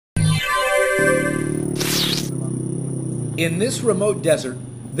In this remote desert,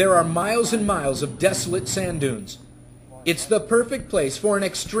 there are miles and miles of desolate sand dunes. It's the perfect place for an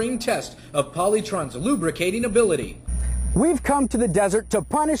extreme test of Polytron's lubricating ability. We've come to the desert to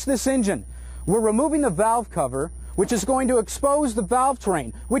punish this engine. We're removing the valve cover, which is going to expose the valve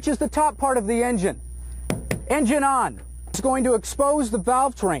train, which is the top part of the engine. Engine on. It's going to expose the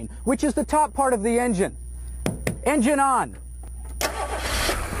valve train, which is the top part of the engine. Engine on.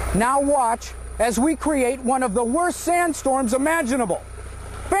 Now watch as we create one of the worst sandstorms imaginable.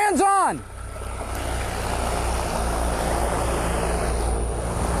 Fans on!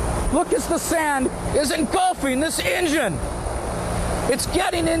 Look as the sand is engulfing this engine. It's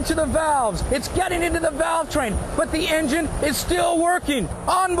getting into the valves. It's getting into the valve train, but the engine is still working.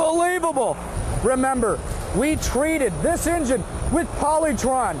 Unbelievable. Remember, we treated this engine with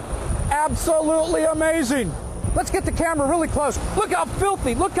Polytron. Absolutely amazing. Let's get the camera really close. Look how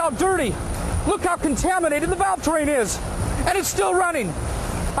filthy, look how dirty, look how contaminated the valve train is. And it's still running.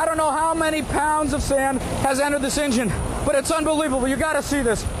 I don't know how many pounds of sand has entered this engine, but it's unbelievable. You gotta see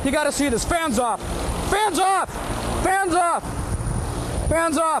this. You gotta see this. Fans off. Fans off. Fans off.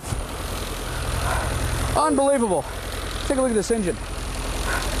 Fans off. Unbelievable. Take a look at this engine.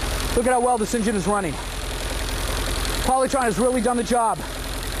 Look at how well this engine is running. Polytron has really done the job.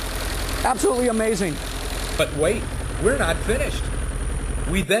 Absolutely amazing. But wait, we're not finished.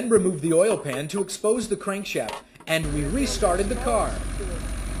 We then removed the oil pan to expose the crankshaft, and we restarted the car.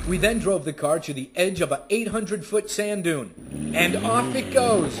 We then drove the car to the edge of an 800-foot sand dune, and off it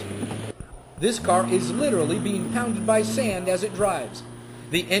goes. This car is literally being pounded by sand as it drives.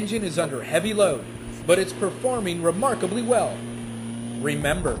 The engine is under heavy load, but it's performing remarkably well.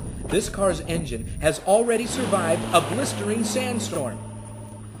 Remember, this car's engine has already survived a blistering sandstorm.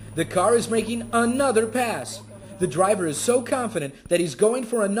 The car is making another pass. The driver is so confident that he's going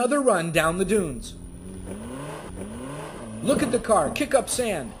for another run down the dunes. Look at the car kick up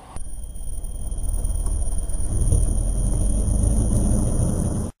sand.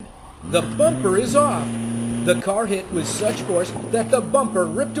 The bumper is off. The car hit with such force that the bumper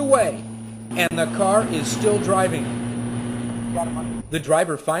ripped away, and the car is still driving. The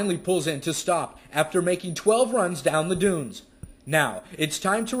driver finally pulls in to stop after making 12 runs down the dunes. Now, it's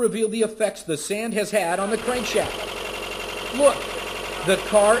time to reveal the effects the sand has had on the crankshaft. Look, the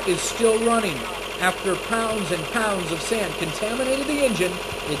car is still running. After pounds and pounds of sand contaminated the engine,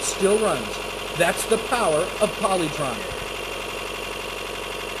 it still runs. That's the power of Polytron.